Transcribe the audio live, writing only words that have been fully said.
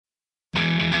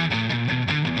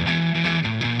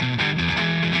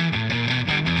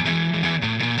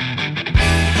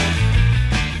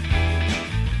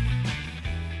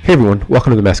Hey everyone,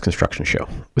 welcome to the Mass Construction Show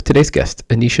with today's guest,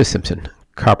 Anisha Simpson,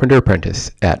 Carpenter Apprentice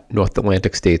at North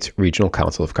Atlantic State's Regional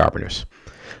Council of Carpenters.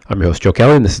 I'm your host, Joe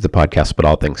Kelly, and this is the podcast about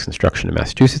all things construction in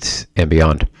Massachusetts and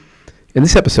beyond. In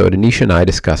this episode, Anisha and I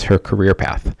discuss her career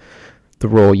path, the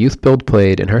role Youth Build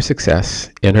played in her success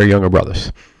and her younger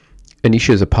brothers. Anisha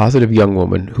is a positive young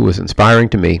woman who is inspiring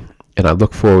to me, and I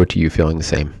look forward to you feeling the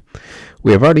same.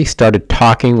 We have already started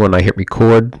talking when I hit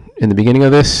record in the beginning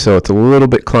of this, so it's a little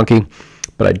bit clunky,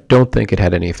 but I don't think it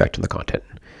had any effect on the content.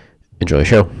 Enjoy the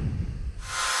show.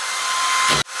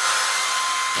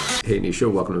 Hey,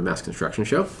 Anisha, welcome to the Mass Construction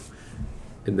Show.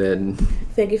 And then...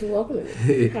 Thank you for welcoming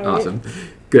me. How are Awesome. You?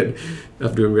 Good.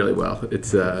 I'm doing really well.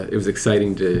 It was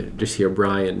exciting to just hear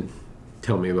Brian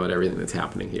tell me about everything that's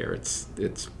happening here.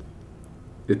 It's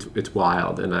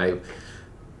wild, and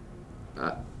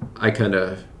I kind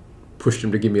of pushed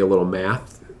him to give me a little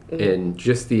math, and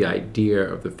just the idea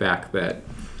of the fact that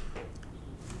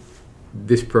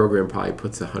this program probably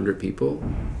puts 100 people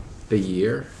a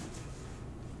year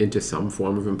into some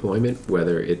form of employment,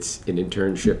 whether it's an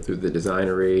internship through the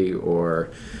designery or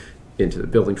into the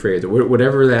building trades or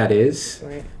whatever that is.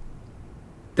 Right.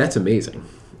 That's amazing.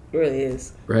 It really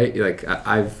is. Right? Like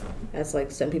That's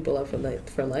like setting people up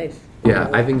for life. Yeah,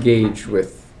 I've engaged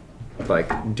with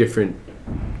like different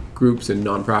groups and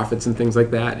nonprofits and things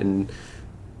like that, and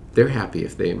they're happy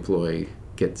if they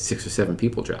get 6 or 7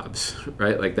 people jobs,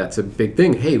 right? Like that's a big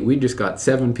thing. Hey, we just got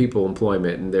 7 people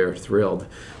employment and they're thrilled.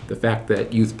 The fact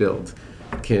that Youth Build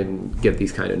can get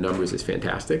these kind of numbers is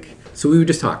fantastic. So we were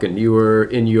just talking, you were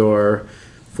in your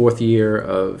 4th year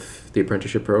of the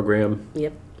apprenticeship program.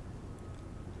 Yep.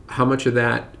 How much of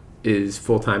that is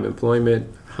full-time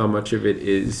employment? How much of it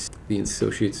is the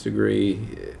associate's degree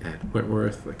at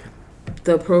Wentworth?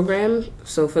 The program,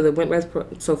 so for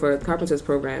the Carpenters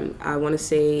program, I want to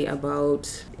say about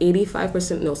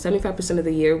 75% of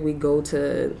the year we go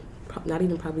to, not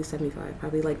even probably 75,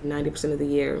 probably like 90% of the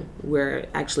year we're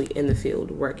actually in the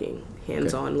field working,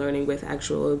 hands-on, learning with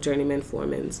actual journeyman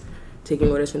foremans,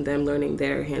 taking orders from them, learning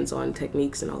their hands-on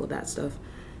techniques and all of that stuff.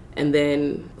 And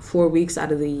then 4 weeks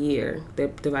out of the year, they're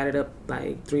divided up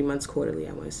by 3 months quarterly,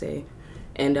 I want to say.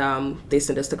 And they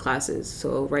send us to classes.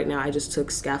 So right now I just took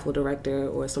Scaffold Director,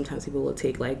 or sometimes people will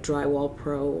take like Drywall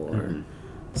Pro or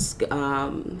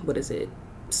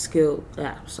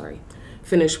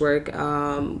Finish Work.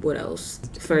 What else?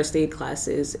 First aid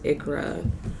classes, ICRA.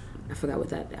 I forgot what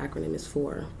that acronym is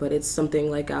for, but it's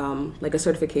something like a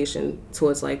certification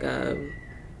towards like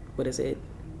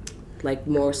like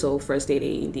more so first aid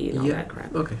AED and all that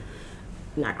crap. Okay.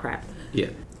 Not crap.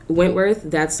 Yeah. Wentworth,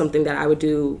 that's something that I would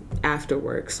do after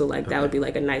work. So like that would be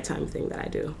like a nighttime thing that I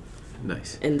do.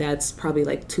 Nice. And that's probably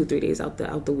like 2-3 days out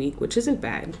the week, which isn't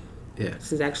bad. Yeah.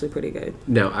 This is actually pretty good.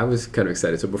 Now, I was kind of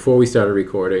excited. So before we started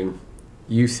recording,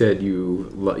 you said you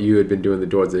had been doing the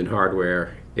doors and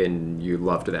hardware and you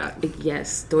loved that.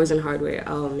 Yes, doors and hardware.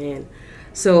 Oh man.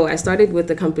 So I started with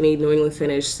the company New England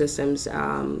Finish Systems,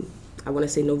 I want to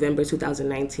say November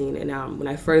 2019. And when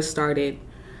I first started,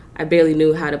 I barely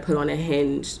knew how to put on a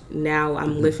hinge. Now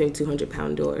I'm lifting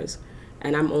 200-pound doors,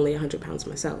 and I'm only 100 pounds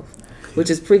myself, which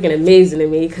is freaking amazing to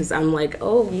me because I'm like,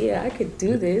 oh, yeah, I could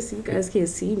do this. You guys can't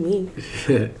see me.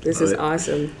 This is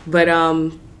awesome. But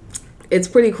it's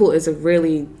pretty cool. It's a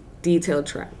really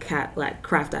detailed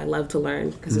craft I love to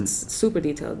learn because it's super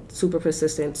detailed, super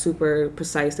persistent, super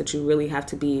precise that you really have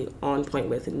to be on point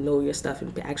with and know your stuff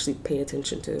and actually pay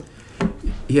attention to.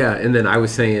 Yeah, and then I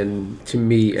was saying, to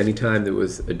me, anytime there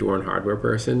was a door and hardware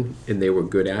person and they were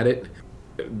good at it,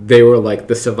 they were like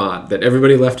the savant that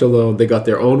everybody left alone. They got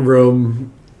their own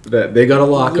room, that they got a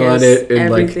lock on it. And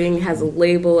everything has a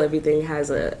label, everything has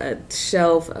a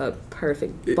shelf, a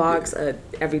perfect box,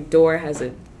 every door has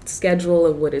a schedule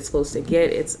of what it's supposed to get.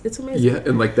 It's amazing. Yeah,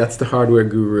 and like that's the hardware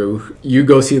guru. You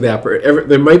go see that.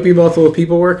 There might be multiple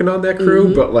people working on that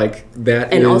crew, but like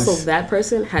that and also that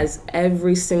person has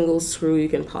every single screw you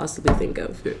can possibly think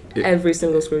of. Every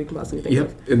single screw you can possibly think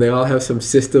of. And they all have some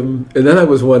system. And then I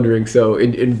was wondering, so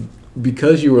in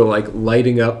because you were like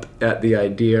lighting up at the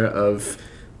idea of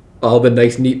all the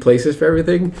nice, neat places for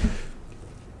everything,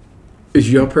 is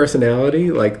your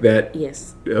personality like that?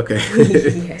 Yes. Okay.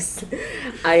 Yes.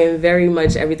 I am very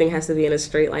much, everything has to be in a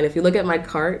straight line. If you look at my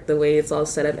cart, the way it's all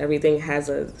set up, everything has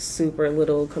a super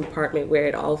little compartment where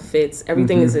it all fits.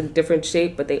 Everything is a different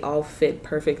shape, but they all fit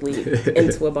perfectly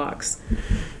into a box.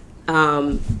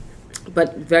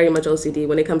 But very much OCD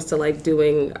when it comes to like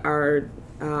doing our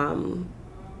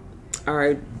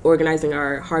organizing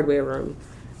our hardware room.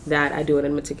 That I do it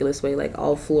in a meticulous way. Like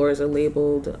all floors are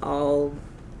labeled, all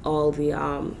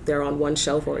the they're on one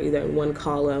shelf or either in one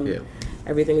column. Yeah.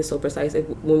 Everything is so precise.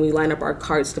 When we line up our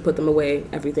carts to put them away,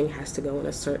 everything has to go in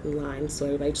a certain line, so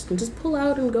everybody just can just pull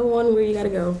out and go on where you gotta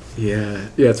go. Yeah,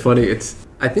 it's funny.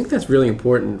 I think that's really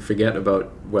important. Forget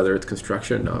about whether it's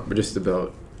construction or not, but just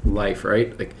about life,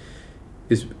 right? Like,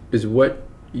 is what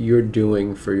you're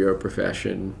doing for your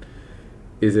profession,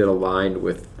 is it aligned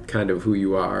with kind of who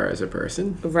you are as a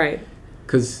person? Right.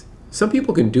 Because some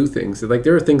people can do things. Like,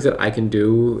 there are things that I can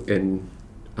do and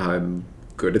I'm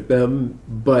good at them,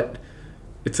 but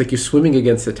it's like you're swimming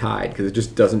against the tide because it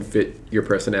just doesn't fit your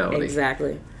personality.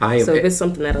 Exactly. So if it's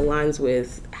something that aligns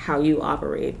with how you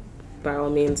operate, by all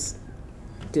means,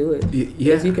 do it.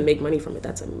 Yeah. If you can make money from it,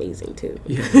 that's amazing too.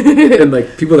 Yeah. And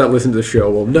like, people that listen to the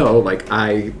show will know, like,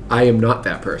 I am not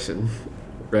that person.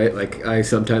 Right? Like, I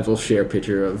sometimes will share a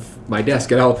picture of my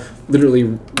desk, and I'll literally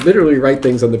write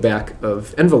things on the back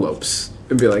of envelopes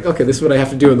and be like, okay, this is what I have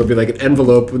to do, and there'll be like an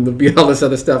envelope, and there'll be all this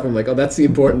other stuff. I'm like, oh, that's the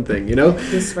important thing, you know?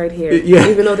 This right here. Yeah.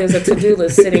 Even though there's a to-do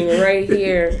list sitting right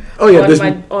here. Oh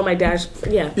yeah, on my dash.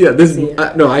 Yeah. Yeah.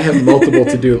 No, I have multiple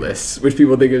to-do lists, which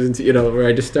people think is, where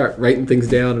I just start writing things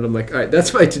down, and I'm like, all right,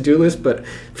 that's my to-do list, but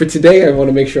for today, I want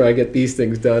to make sure I get these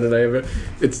things done, and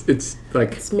it's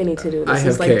like, it's mini to-do I lists. have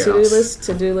It's like chaos.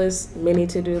 to-do list, mini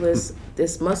to-do list.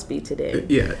 This must be today.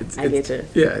 Yeah, I get you.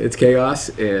 Yeah, it's chaos,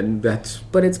 and that's.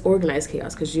 But it's organized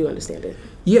chaos because you understand it.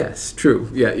 Yes, true.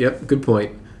 Yeah, yep, good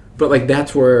point. But like,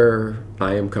 that's where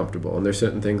I am comfortable, and there's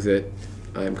certain things that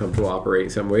I am comfortable operating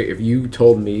some way. If you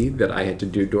told me that I had to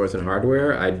do doors and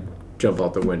hardware, I'd jump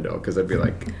out the window because I'd be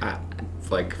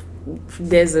like.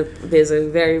 There's a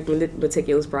very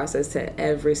meticulous process to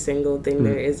every single thing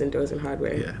there is in doors and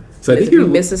hardware. Yeah. So I think if you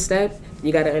miss a step,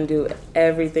 you got to undo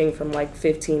everything from like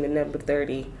 15 to number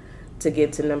 30 to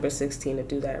get to number 16 to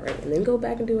do that right, and then go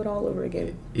back and do it all over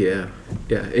again. Yeah,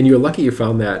 and you're lucky you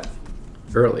found that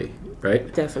early,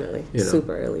 right? Definitely,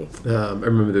 super early. I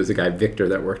remember there was a guy, Victor,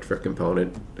 that worked for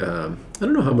Component. I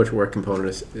don't know how much work Component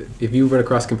is. If you run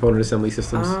across Component Assembly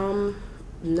Systems.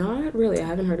 Not really. I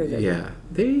haven't heard of it. Yeah,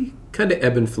 they kind of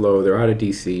ebb and flow. They're out of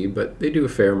DC, but they do a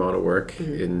fair amount of work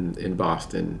in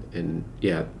Boston. And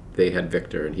yeah, they had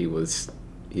Victor, and he was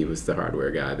the hardware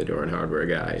guy, the door and hardware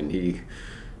guy, and he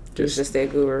was just their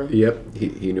guru. Yep,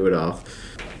 he knew it all.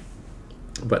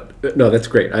 But no, that's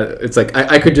great. It's like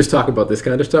I could just talk about this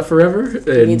kind of stuff forever.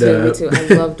 And, me too.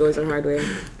 I love doors and hardware.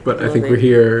 But I think we're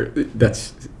here.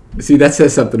 That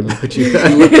says something about you.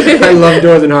 I love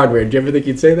doors and hardware. Did you ever think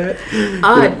you'd say that?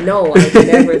 No, I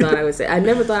never thought I would say. I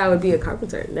never thought I would be a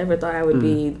carpenter. Never thought I would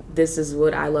be. This is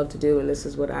what I love to do, and this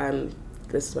is what I'm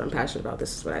passionate about.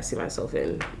 This is what I see myself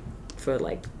in, for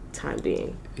like time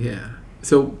being. Yeah.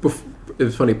 So it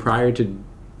was funny. Prior to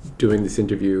doing this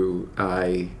interview,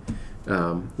 I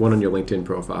went on your LinkedIn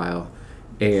profile.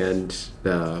 And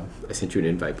I sent you an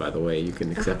invite, by the way. You can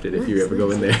accept it if you ever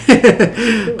go in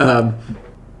there.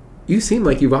 You seem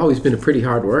like you've always been a pretty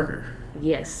hard worker.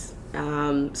 Yes.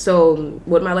 So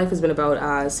what my life has been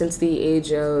about since the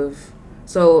age of...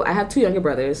 So I have two younger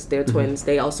brothers. They're twins.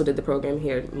 They also did the program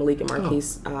here, Malik and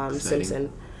Marquise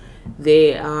Simpson.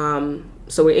 They...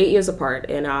 So we're 8 years apart.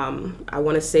 And I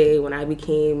want to say when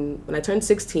I turned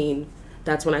 16...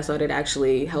 That's when I started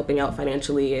actually helping out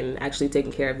financially and actually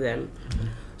taking care of them.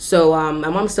 So my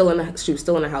mom's she was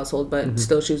still in the household, but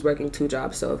still she was working 2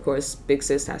 jobs. So of course, big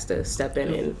sis has to step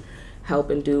in and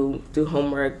help and do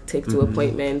homework, take to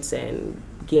appointments and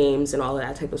games and all of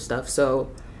that type of stuff. So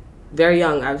very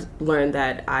young, I've learned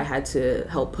that I had to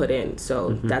help put in.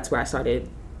 So that's where I started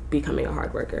becoming a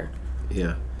hard worker.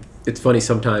 Yeah. It's funny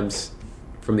sometimes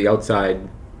from the outside,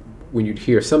 when you'd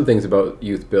hear some things about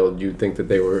Youth Build, you'd think that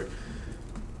they were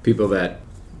people that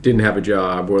didn't have a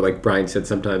job, or like Brian said,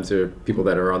 sometimes there are people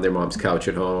that are on their mom's couch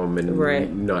at home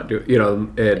and not do,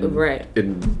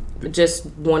 and just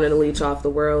wanting to leech off the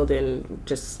world and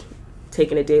just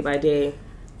taking it day by day,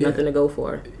 nothing to go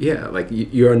for. Yeah, like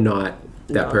you're not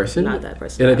that person. Not that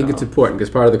person. And I think it's important because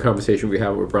part of the conversation we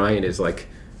have with Brian is like,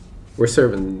 we're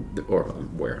serving,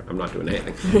 I'm not doing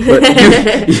anything, but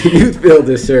Youth Build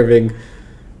is serving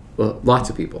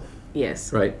lots of people.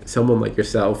 Yes. Right. Someone like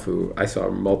yourself, who I saw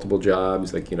multiple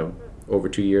jobs, like, over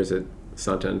 2 years at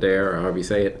Santander, or however you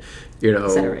say it,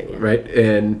 Is that right? Yeah. Right.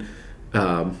 And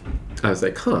I was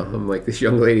like, I'm like, this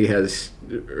young lady has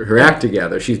her act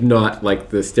together. She's not like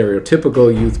the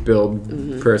stereotypical Youth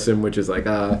Build person, which is like,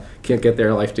 can't get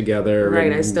their life together. Right.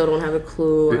 And I still don't have a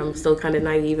clue. I'm still kind of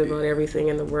naive about everything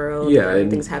in the world. Yeah.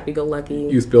 Everything's happy-go-lucky.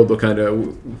 Youth Build will kind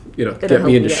of, get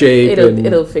me into shape.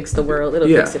 It'll fix the world. It'll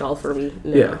fix it all for me.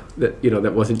 No. Yeah.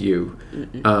 That wasn't you.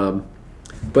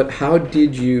 But how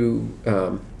did you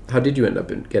end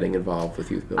up getting involved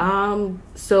with Youth Build?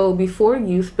 So before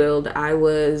Youth Build, I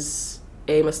was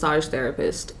a massage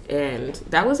therapist, and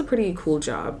that was a pretty cool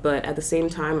job. But at the same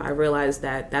time, I realized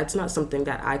that that's not something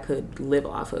that I could live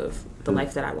off of, the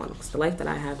life that I want. Because the life that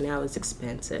I have now is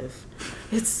expensive.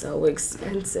 It's so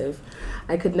expensive.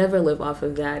 I could never live off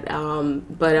of that.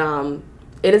 But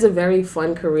it is a very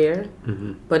fun career,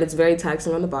 but it's very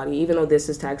taxing on the body, even though this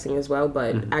is taxing as well.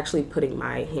 But actually putting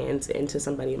my hands into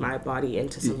somebody, my body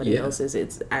into somebody else's,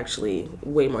 it's actually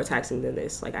way more taxing than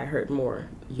this. Like, I hurt more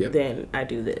than I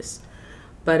do this.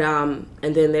 But, and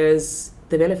then there's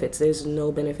the benefits. There's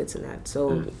no benefits in that.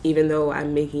 So even though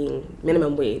I'm making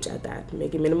minimum wage at that,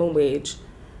 making minimum wage,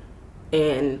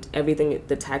 and everything,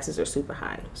 the taxes are super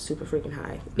high, super freaking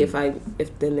high.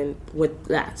 Then with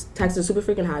that, taxes are super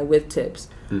freaking high with tips.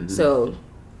 So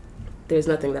there's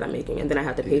nothing that I'm making, and then I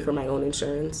have to pay for my own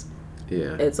insurance.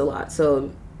 Yeah, it's a lot.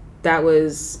 So it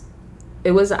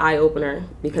was an eye opener,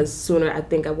 because sooner, I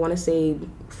think I want to say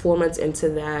 4 months into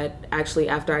that, actually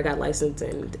after I got licensed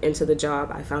and into the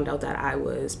job, I found out that I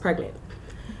was pregnant.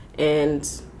 And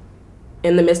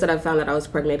in the midst that I found that I was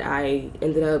pregnant, I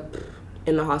ended up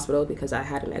in the hospital because I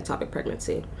had an ectopic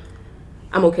pregnancy.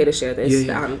 I'm okay to share this.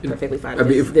 I'm perfectly fine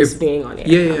with this being on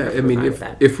air. I mean,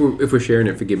 if we're sharing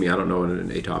it, forgive me, I don't know an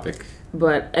atopic.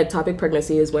 But ectopic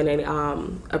pregnancy is when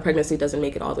a pregnancy doesn't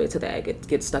make it all the way to the egg. It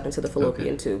gets stuck into the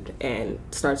fallopian tube and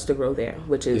starts to grow there,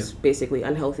 which is basically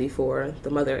unhealthy for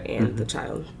the mother and the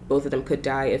child. Both of them could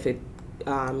die if it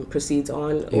proceeds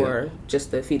on, or just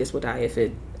the fetus will die if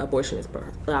abortion is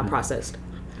processed.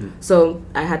 So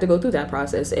I had to go through that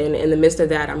process, and in the midst of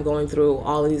that, I'm going through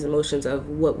all of these emotions of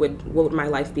what would my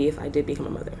life be if I did become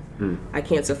a mother. I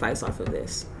can't suffice off of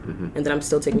this, and then I'm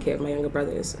still taking care of my younger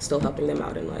brothers, still helping them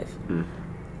out in life.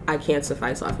 I can't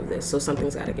suffice off of this, so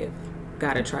something's got to give.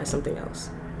 Got to try something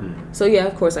else. So yeah,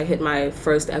 of course, I hit my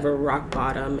first ever rock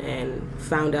bottom and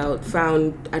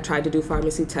I tried to do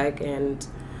pharmacy tech, and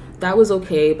that was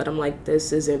okay, but I'm like,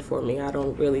 this isn't for me. I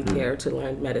don't really care to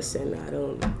learn medicine. I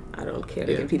don't care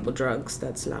to give people drugs.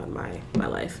 That's not my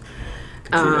life.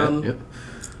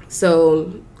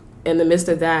 So in the midst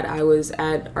of that, I was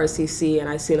at RCC and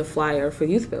I seen a flyer for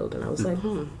Youth Build, and I was like,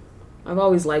 I've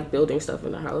always liked building stuff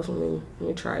in the house. Let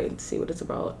me try and see what it's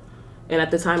about. And at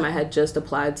the time, I had just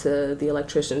applied to the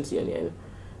Electricians Union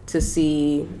to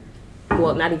see,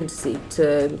 well, not even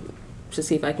to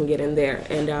see if I can get in there.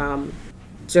 And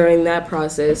during that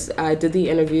process, I did the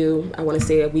interview, I want to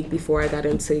say a week before I got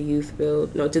into Youth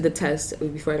Build. No, did the test a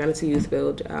week before I got into Youth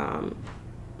Build.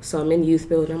 So I'm in Youth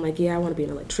Build, and I'm like, yeah, I want to be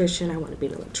an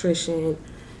electrician.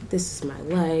 This is my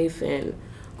life, and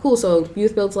cool. So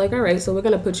Youth Build's like, all right, so we're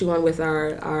going to put you on with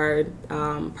our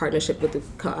partnership with the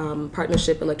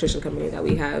partnership electrician company that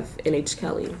we have, NH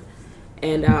Kelly.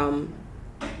 And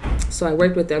so I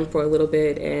worked with them for a little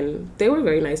bit, and they were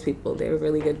very nice people. They were a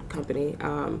really good company.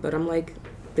 But I'm like,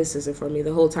 this isn't for me.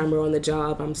 The whole time we're on the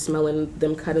job, I'm smelling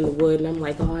them cutting the wood, and I'm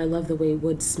like, oh, I love the way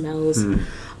wood smells.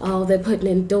 Oh, they're putting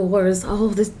in doors. Oh,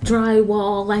 this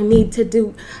drywall I need to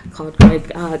do. I called Greg,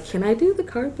 can I do the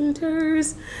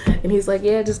carpenters? And he's like,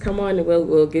 yeah, just come on, and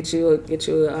we'll get your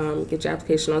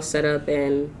application all set up.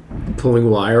 And pulling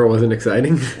wire wasn't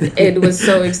exciting. It was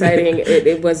so exciting.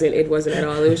 It wasn't at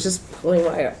all. It was just pulling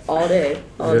wire all day.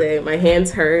 My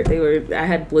hands hurt. I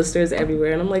had blisters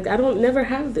everywhere, and I'm like, I don't never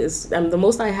have this. The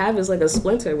most I have is like a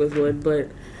splinter with wood, but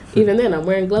even then I'm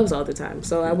wearing gloves all the time,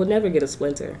 so I would never get a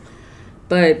splinter.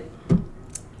 But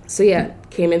so yeah,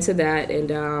 came into that,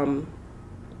 and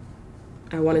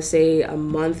I want to say a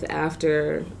month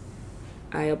after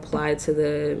I applied to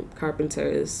the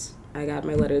carpenters, I got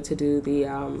my letter to do the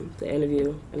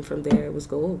interview, and from there it was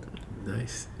gold.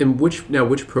 Nice. And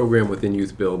which program within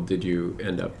Youth Build did you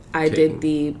end up taking? I did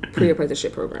the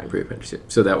pre-apprenticeship program.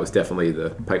 Pre-apprenticeship. So that was definitely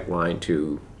the pipeline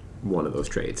to one of those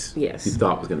trades. Yes. You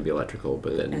thought it was going to be electrical,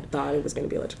 but then... I thought it was going to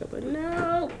be electrical, but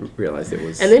no. Realized it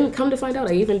was... And then come to find out,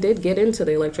 I even did get into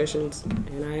the electricians,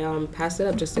 and I passed it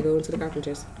up just to go into the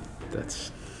carpenters.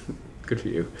 That's good for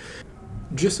you.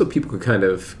 Just so people could kind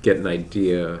of get an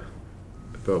idea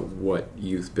about what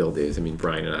Youth Build is. I mean,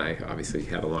 Brian and I obviously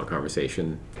had a long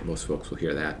conversation. Most folks will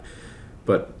hear that.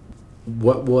 But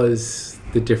what was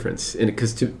the difference? And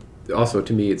because to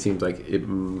me, it seems like it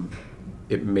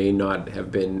may not have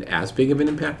been as big of an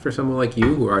impact for someone like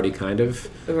you who already kind of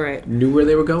knew where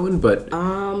they were going. But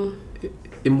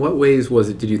in what ways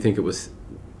did you think it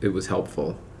was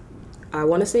helpful? I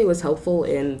want to say it was helpful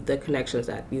in the connections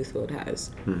that Youth Build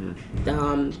has.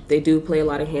 They do play a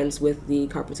lot of hands with the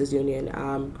Carpenters Union.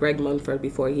 Greg Munford,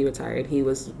 before he retired, he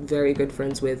was very good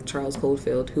friends with Charles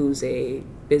Coldfield, who's a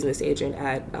business agent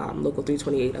at Local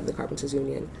 328 of the Carpenters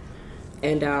Union.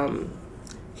 And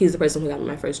he's the person who got me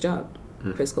my first job,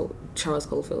 Charles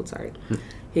Coldfield, sorry.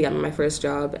 he got me my first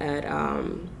job at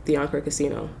the Encore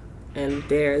Casino. And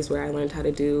there is where I learned how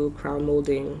to do crown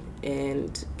molding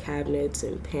and cabinets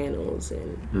and panels.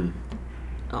 And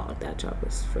oh, that job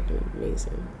was freaking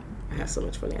amazing. I had so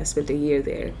much fun. I spent a year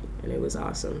there, and it was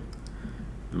awesome.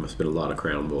 There must have been a lot of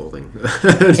crown molding.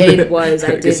 It was.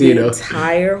 I did casino. The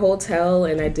entire hotel,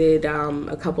 and I did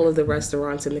a couple of the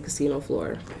restaurants in the casino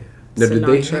floor. Now,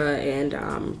 Sinatra and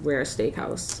Rare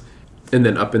Steakhouse. And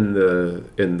then up in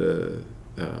the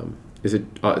is it?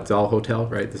 It's all hotel,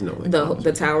 right? There's no like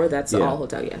the tower. That's all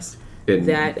hotel. Yes. And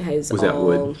that has was all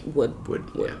that wood? Wood.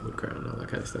 Yeah, wood crown, all that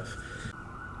kind of stuff.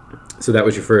 So that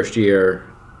was your first year,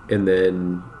 and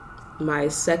then my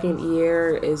second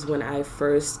year is when I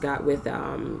first got with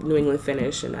New England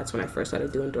Finish, and that's when I first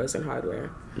started doing doors and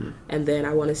hardware. And then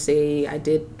I want to say I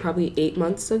did probably 8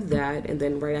 months of that, and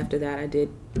then right after that I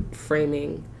did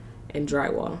framing and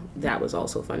drywall. That was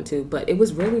also fun too, but it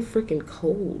was really freaking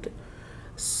cold.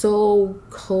 So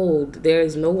cold.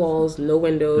 There's no walls, no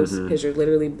windows, because you're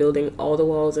literally building all the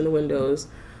walls and the windows.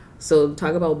 So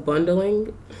talk about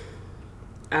bundling.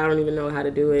 I don't even know how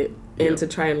to do it. And to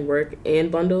try and work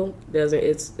and bundle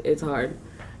it's hard.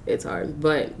 It's hard.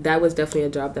 But that was definitely a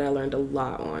job that I learned a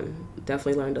lot on.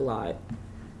 Definitely learned a lot.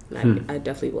 And I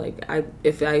definitely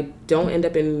if I don't end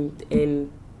up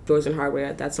in doors and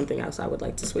hardware, that's something else I would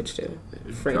like to switch to.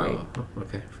 Framing. Drywall.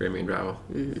 Okay, framing and drywall.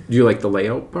 Do you like the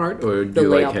layout part, or do you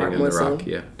like hanging the rock?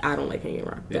 Yeah. I don't like hanging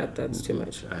rock. That's too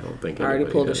much. I don't think I already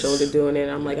pulled a shoulder doing it.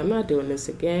 I'm like, I'm not doing this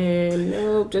again.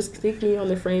 No, just stick me on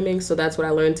the framing. So that's what I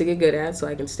learned to get good at, so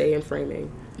I can stay in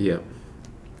framing. Yeah.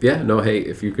 Yeah. No. Hey,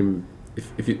 if you can,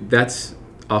 if you, that's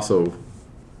also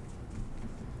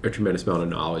a tremendous amount of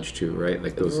knowledge too, right?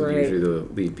 Like those are usually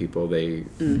the lead people. They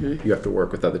you have to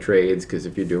work with other trades, because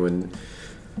if you're doing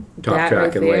top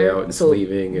track and layout and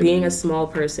sleeving, and being a small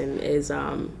person is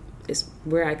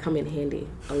where I come in handy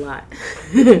a lot.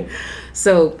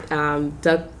 So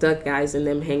duck guys and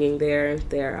them hanging their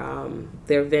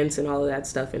vents and all of that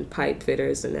stuff, and pipe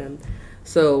fitters and them.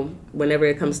 So whenever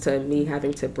it comes to me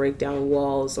having to break down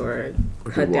walls or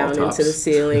cut down into the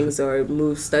ceilings or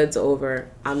move studs over,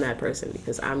 I'm that person,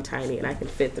 because I'm tiny and I can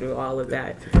fit through all of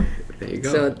that. There you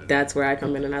go. So that's where I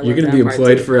come in, and I You're love going to be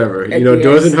employed too. forever. You know,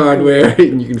 doors and hardware,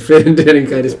 and you can fit into any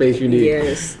kind of space you need.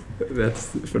 Yes. That's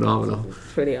phenomenal.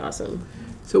 Pretty awesome.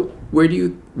 So where do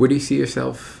you see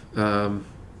yourself going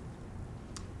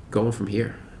from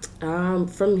here?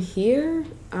 From here,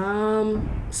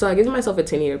 so I give myself a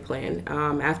 10-year plan.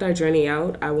 After I journey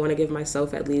out, I want to give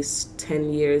myself at least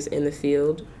 10 years in the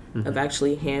field of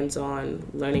actually hands-on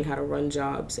learning how to run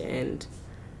jobs and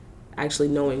actually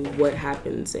knowing what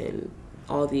happens and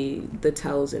all the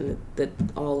tells and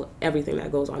everything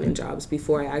that goes on in jobs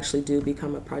before I actually do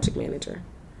become a project manager.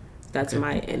 That's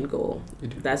my end goal.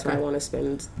 That's where I want to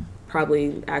spend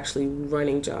probably actually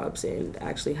running jobs and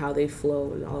actually how they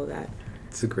flow and all of that.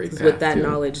 It's a great path. With that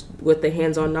knowledge, with the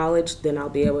hands-on knowledge, then I'll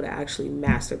be able to actually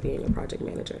master being a project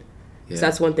manager. Yeah. So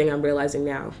that's one thing I'm realizing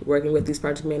now. Working with these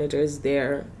project managers,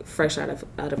 they're fresh out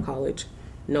of college,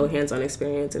 no hands-on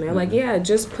experience, and they're like, "Yeah,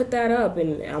 just put that up."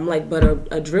 And I'm like, "But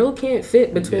a drill can't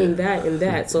fit between that and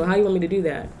that. So how you want me to do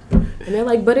that?" And they're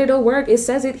like, "But it'll work. It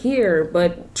says it here,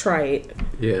 but try it."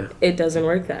 Yeah. It doesn't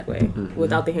work that way.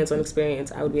 Without the hands-on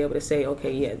experience, I would be able to say,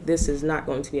 okay, yeah, this is not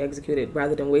going to be executed,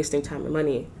 rather than wasting time and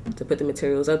money to put the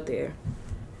materials up there.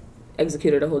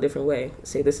 Execute it a whole different way.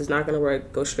 Say, this is not going to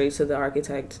work. Go straight to the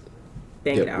architect.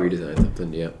 Bang it out. Redesign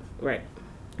something, yeah. Right.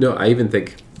 No, I even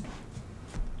think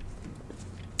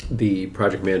the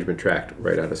project management track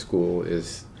right out of school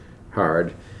is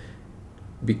hard.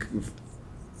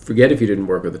 Forget if you didn't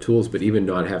work with the tools, but even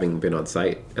not having been on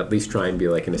site, at least try and be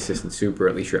like an assistant super.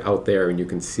 At least you're out there and you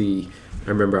can see. I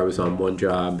remember I was on one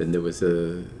job and there was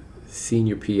a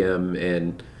senior PM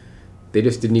and they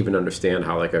just didn't even understand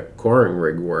how like a coring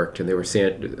rig worked, and they were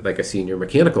like a senior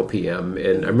mechanical PM.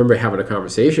 And I remember having a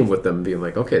conversation with them, being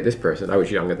like, okay, this person, I was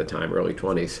young at the time, early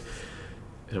 20s,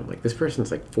 and I'm like, this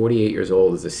person's like 48 years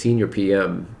old, is a senior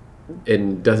PM,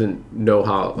 and doesn't know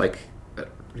how, like,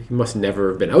 he must never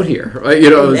have been out here, right? You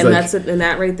know, and like,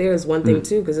 that right there is one thing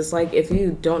too, because it's like, if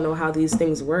you don't know how these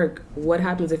things work, what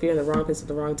happens if you're in the wrong place at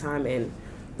the wrong time and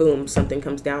boom, something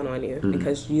comes down on you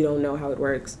because you don't know how it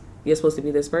works? You're supposed to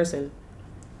be this person.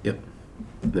 Yep.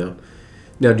 No.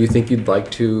 Now, do you think you'd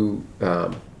like to?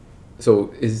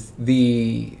 So, is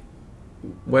the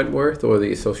Wentworth or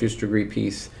the associate's degree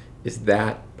piece, is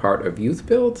that part of Youth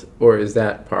Build, or is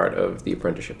that part of the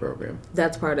apprenticeship program?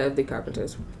 That's part of the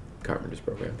Carpenter's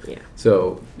program. Yeah.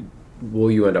 So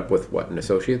will you end up with what, an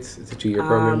associate's? It's a 2-year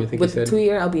program, you think you said? With 2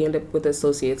 year, I'll end up with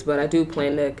associates, but I do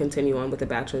plan to continue on with a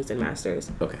bachelor's and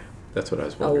master's. Okay. That's what I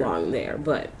was wondering. along there,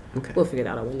 but Okay. we'll figure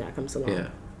that out when that comes along. Yeah.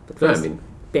 But No, I first, mean,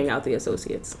 being out the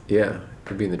associates. yeah,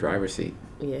 could be in the driver's seat.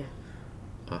 Yeah.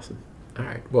 Awesome. All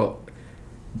right. Well,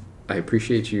 I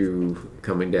appreciate you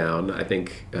coming down. I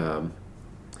think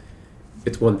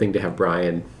it's one thing to have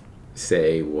Brian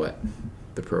say what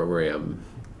the program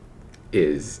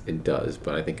is and does,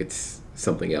 but I think it's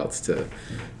something else to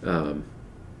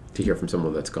hear from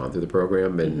someone that's gone through the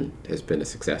program and has been a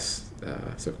success.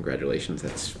 So congratulations.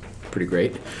 That's pretty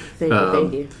great.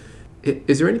 Thank you.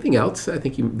 Is there anything else I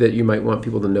think that you might want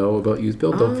people to know about Youth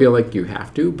Build? Don't feel like you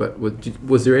have to, but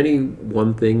was there any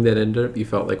one thing that ended up you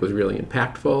felt like was really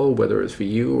impactful, whether it was for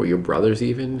you or your brothers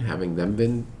even, having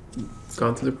them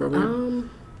gone through the program?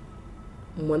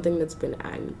 One thing that's been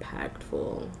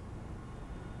impactful,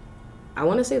 I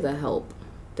want to say the help.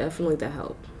 Definitely the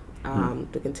help.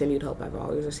 The continued help I've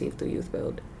always received through Youth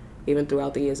Build, even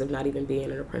throughout the years of not even being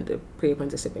an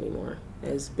pre-apprenticeship anymore,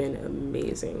 has been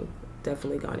amazing.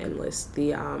 Definitely gone endless.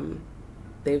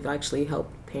 They've actually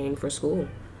helped paying for school,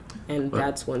 and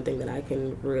that's one thing that I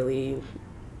can really.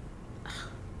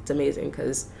 It's amazing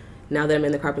because now that I'm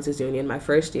in the Carpenters Union, my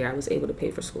first year I was able to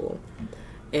pay for school,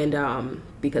 and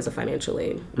because of financial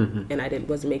aid, and I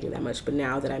wasn't making that much. But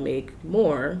now that I make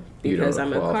more because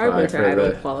I'm a carpenter, I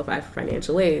don't qualify for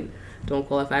financial aid. Don't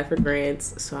qualify for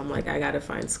grants, so I'm like, I gotta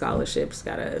find scholarships,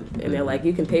 and they're like,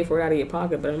 you can pay for it out of your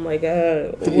pocket, but I'm like,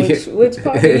 which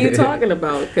pocket are you talking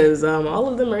about? Because all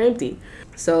of them are empty.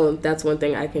 So that's one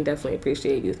thing I can definitely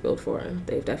appreciate Youth Build for.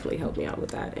 They've definitely helped me out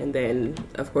with that, and then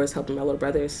of course helping my little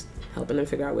brothers, helping them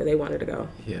figure out where they wanted to go.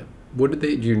 Yeah. What did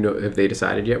they? Do you know? Have they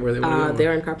decided yet where they want to go?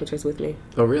 They're in Carpenters with me.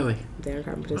 Oh, really? They're in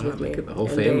Carpenters with me. The whole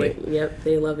family.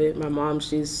 They love it. My mom,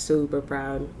 she's super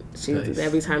proud. Nice.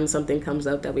 Every time something comes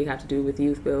up that we have to do with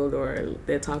Youth Build or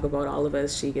they talk about all of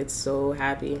us, she gets so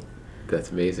happy.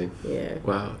 That's amazing. Yeah.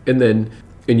 Wow. And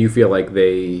you feel like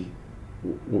they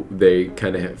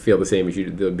kind of feel the same as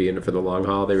you. They'll be in it for the long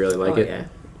haul. They really like it. Yeah.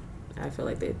 I feel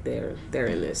like they're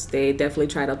in this. They definitely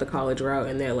tried out the college route,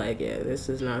 and they're like, yeah, this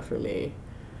is not for me.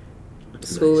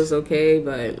 School is okay,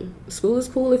 but school is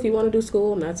cool if you want to do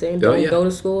school. I'm not saying don't go to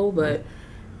school, but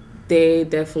they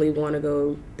definitely want to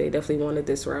go. They definitely wanted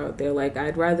this route. They're like,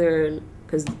 I'd rather,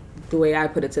 because the way I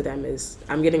put it to them is,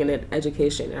 I'm getting an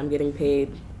education. I'm going to be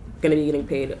getting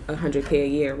paid $100K a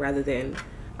year rather than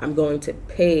I'm going to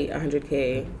pay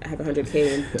 $100K. I have $100K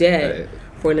in debt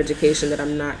for an education that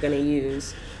I'm not going to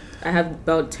use. I have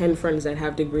about 10 friends that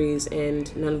have degrees,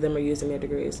 and none of them are using their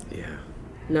degrees. Yeah.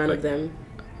 None of them.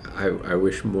 I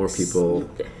wish more people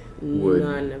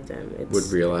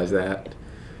would realize that,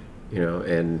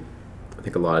 and I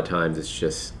think a lot of times it's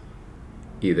just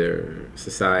either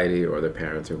society or their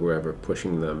parents or whoever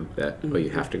pushing them that, oh,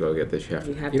 you have to go get this, you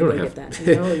don't have to get that.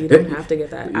 No, you don't have to get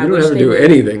that. You don't have to do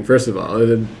anything, first of all.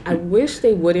 I wish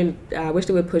they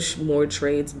would push more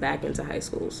trades back into high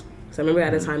schools. So I remember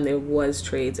at a time there was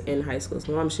trades in high schools.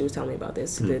 My mom, she was telling me about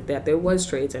this, that there was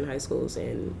trades in high schools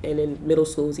and in middle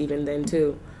schools even then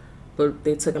too. But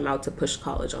they took them out to push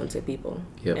college onto people.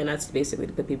 Yep. And that's basically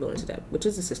to put people into debt, which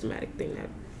is a systematic thing that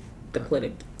the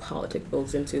politic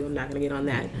goes into. I'm not going to get on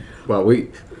that. Well,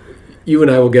 you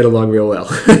and I will get along real well.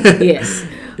 Yes.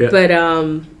 Yeah.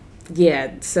 But,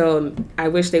 yeah, so I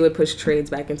wish they would push trades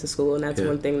back into school, and that's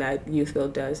one thing that Youth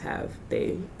Build does have.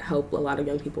 They help a lot of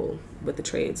young people with the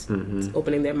trades. It's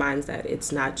opening their minds that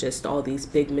it's not just all these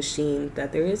big machines,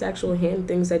 that there is actual hand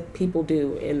things that people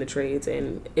do in the trades,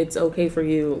 and it's okay for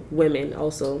you women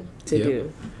also to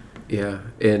do. Yeah,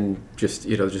 and just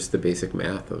the basic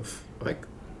math of like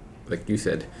you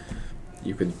said,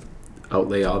 you could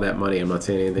outlay all that money. I'm not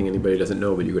saying anything anybody doesn't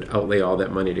know, but you could outlay all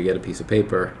that money to get a piece of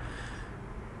paper.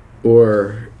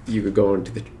 Or you could go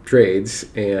into the trades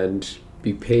and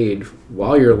be paid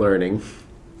while you're learning,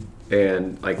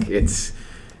 and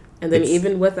And then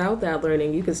even without that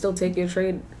learning, you can still take your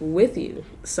trade with you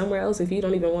somewhere else if you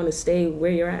don't even want to stay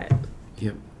where you're at.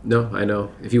 Yep. No, I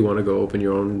know. If you want to go open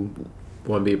your own,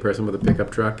 want to be a person with a pickup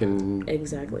truck and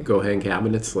go hang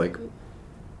cabinets,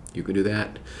 you can do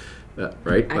that,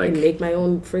 right? I can make my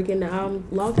own freaking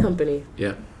log company.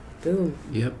 Yeah. Boom.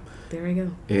 Yep. There I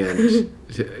go.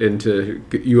 And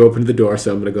you opened the door,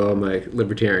 so I'm going to go on my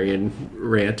libertarian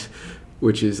rant,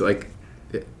 which is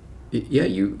yeah,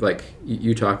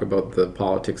 you talk about the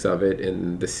politics of it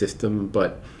and the system,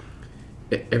 but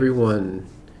everyone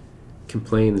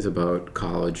complains about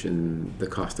college and the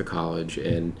cost of college.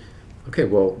 And okay,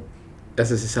 well,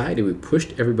 as a society, we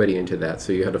pushed everybody into that.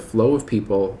 So you had a flow of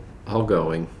people all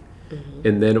going,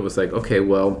 and then it was like, okay,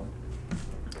 well,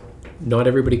 not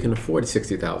everybody can afford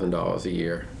 $60,000 a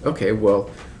year. Okay, well,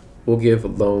 will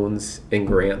give loans and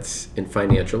grants and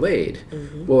financial aid.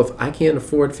 Well, if I can't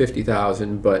afford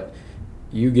 $50,000, but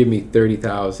you give me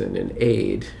 $30,000 in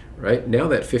aid, right? Now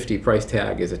that 50 price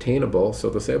tag is attainable, so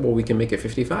they'll say, well, we can make it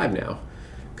 55 now,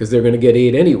 because they're going to get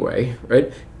aid anyway,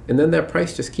 right? And then that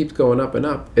price just keeps going up and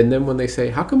up. And then when they say,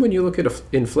 how come when you look at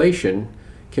inflation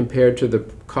compared to the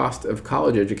cost of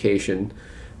college education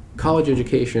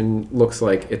looks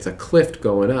like it's a cliff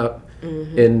going up,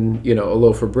 and a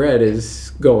loaf of bread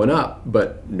is going up,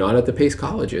 but not at the pace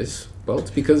college is? Well, it's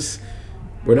because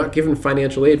we're not giving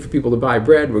financial aid for people to buy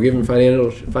bread. We're giving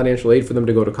financial aid for them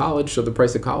to go to college, so the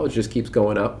price of college just keeps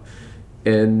going up.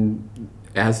 And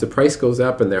as the price goes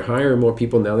up and they're hiring more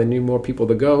people, now they need more people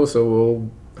to go, so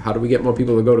how do we get more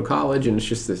people to go to college? And it's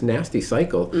just this nasty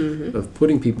cycle of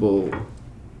putting people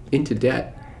into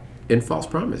debt and false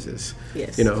promises.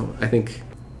 Yes. I think,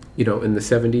 in the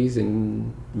 70s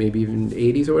and maybe even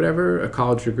 80s or whatever, a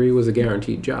college degree was a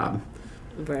guaranteed job.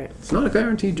 Right. It's not a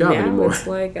guaranteed job now anymore. It's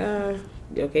like,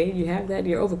 okay, you have that,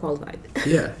 you're overqualified.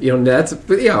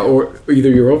 Or either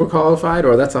you're overqualified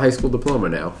or that's a high school diploma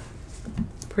now.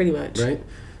 Pretty much. Right?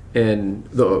 And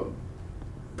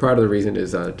part of the reason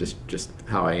is just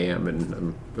how I am, and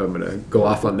I'm going to go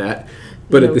off on that.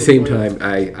 But at the same time,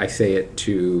 I say it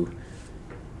to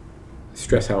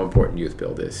stress how important Youth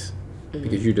Build is.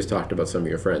 Because you just talked about some of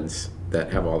your friends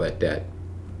that have all that debt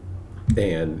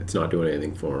and it's not doing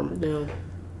anything for them. No.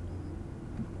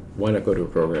 Why not go to a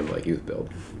program like Youth Build,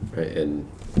 right, and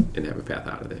have a path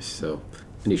out of this? So,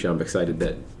 Anisha, I'm excited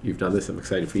that you've done this. I'm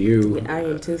excited for you. Yeah, I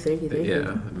am too. Thank you.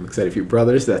 I'm excited for your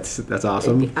brothers. That's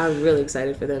awesome. I'm really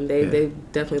excited for them. They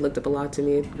definitely looked up a lot to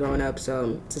me growing up.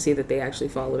 So to see that they actually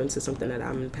followed into something that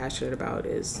I'm passionate about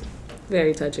is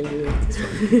very touching to me.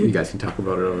 You guys can talk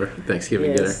about it over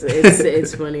Thanksgiving dinner.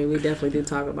 It's funny. We definitely do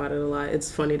talk about it a lot. It's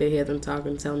funny to hear them talk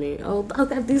and tell me,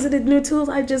 these are the new tools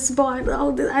I just bought.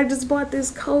 I just bought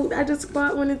this coat. I just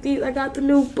bought one of these. I got the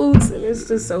new boots. And it's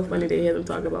just so funny to hear them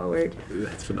talk about work.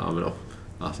 That's phenomenal.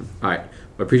 Awesome. All right.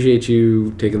 I appreciate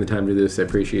you taking the time to do this. I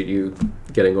appreciate you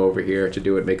getting over here to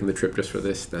do it, making the trip just for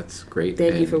this. That's great.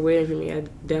 Thank you for waiting for me. I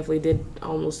definitely did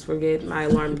almost forget. My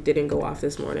alarm didn't go off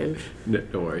this morning.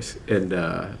 No worries. And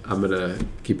I'm going to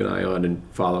keep an eye on and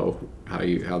follow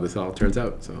how this all turns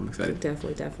out. So I'm excited.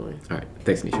 Definitely. All right.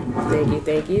 Thanks, Anisha.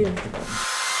 Thank you.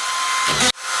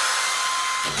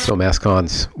 So,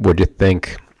 Mascons, what'd you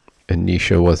think?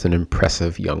 Anisha was an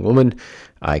impressive young woman.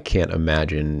 I can't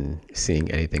imagine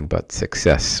seeing anything but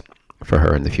success for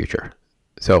her in the future.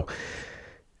 So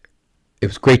it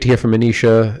was great to hear from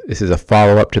Anisha. This is a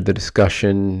follow-up to the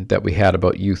discussion that we had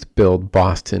about Youth Build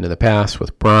Boston in the past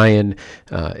with Brian.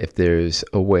 If there's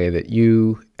a way that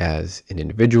you as an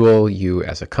individual, you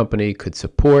as a company could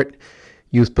support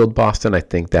Youth Build Boston, I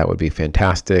think that would be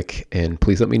fantastic. And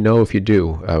please let me know if you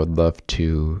do. I would love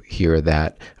to hear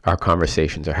that our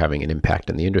conversations are having an impact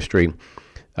in the industry.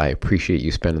 I appreciate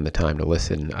you spending the time to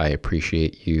listen. I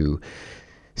appreciate you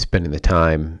spending the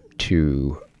time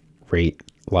to rate,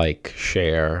 like,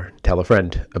 share, tell a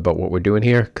friend about what we're doing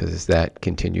here, because that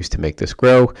continues to make this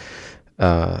grow.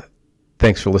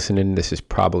 Thanks for listening. This is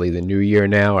probably the new year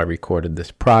now. I recorded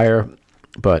this prior,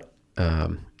 but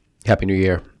Happy New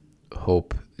Year.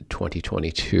 Hope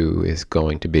 2022 is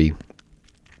going to be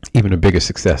even a bigger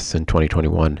success than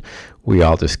 2021. We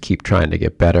all just keep trying to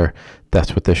get better.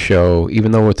 That's what this show,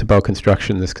 even though it's about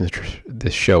construction,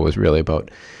 this show is really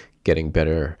about getting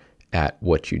better at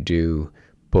what you do,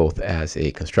 both as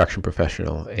a construction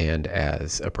professional and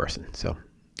as a person. So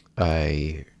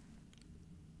I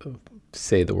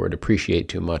say the word appreciate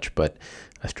too much, but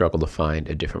I struggle to find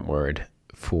a different word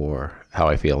for how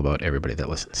I feel about everybody that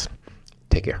listens.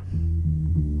 Take care.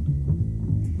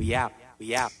 We out.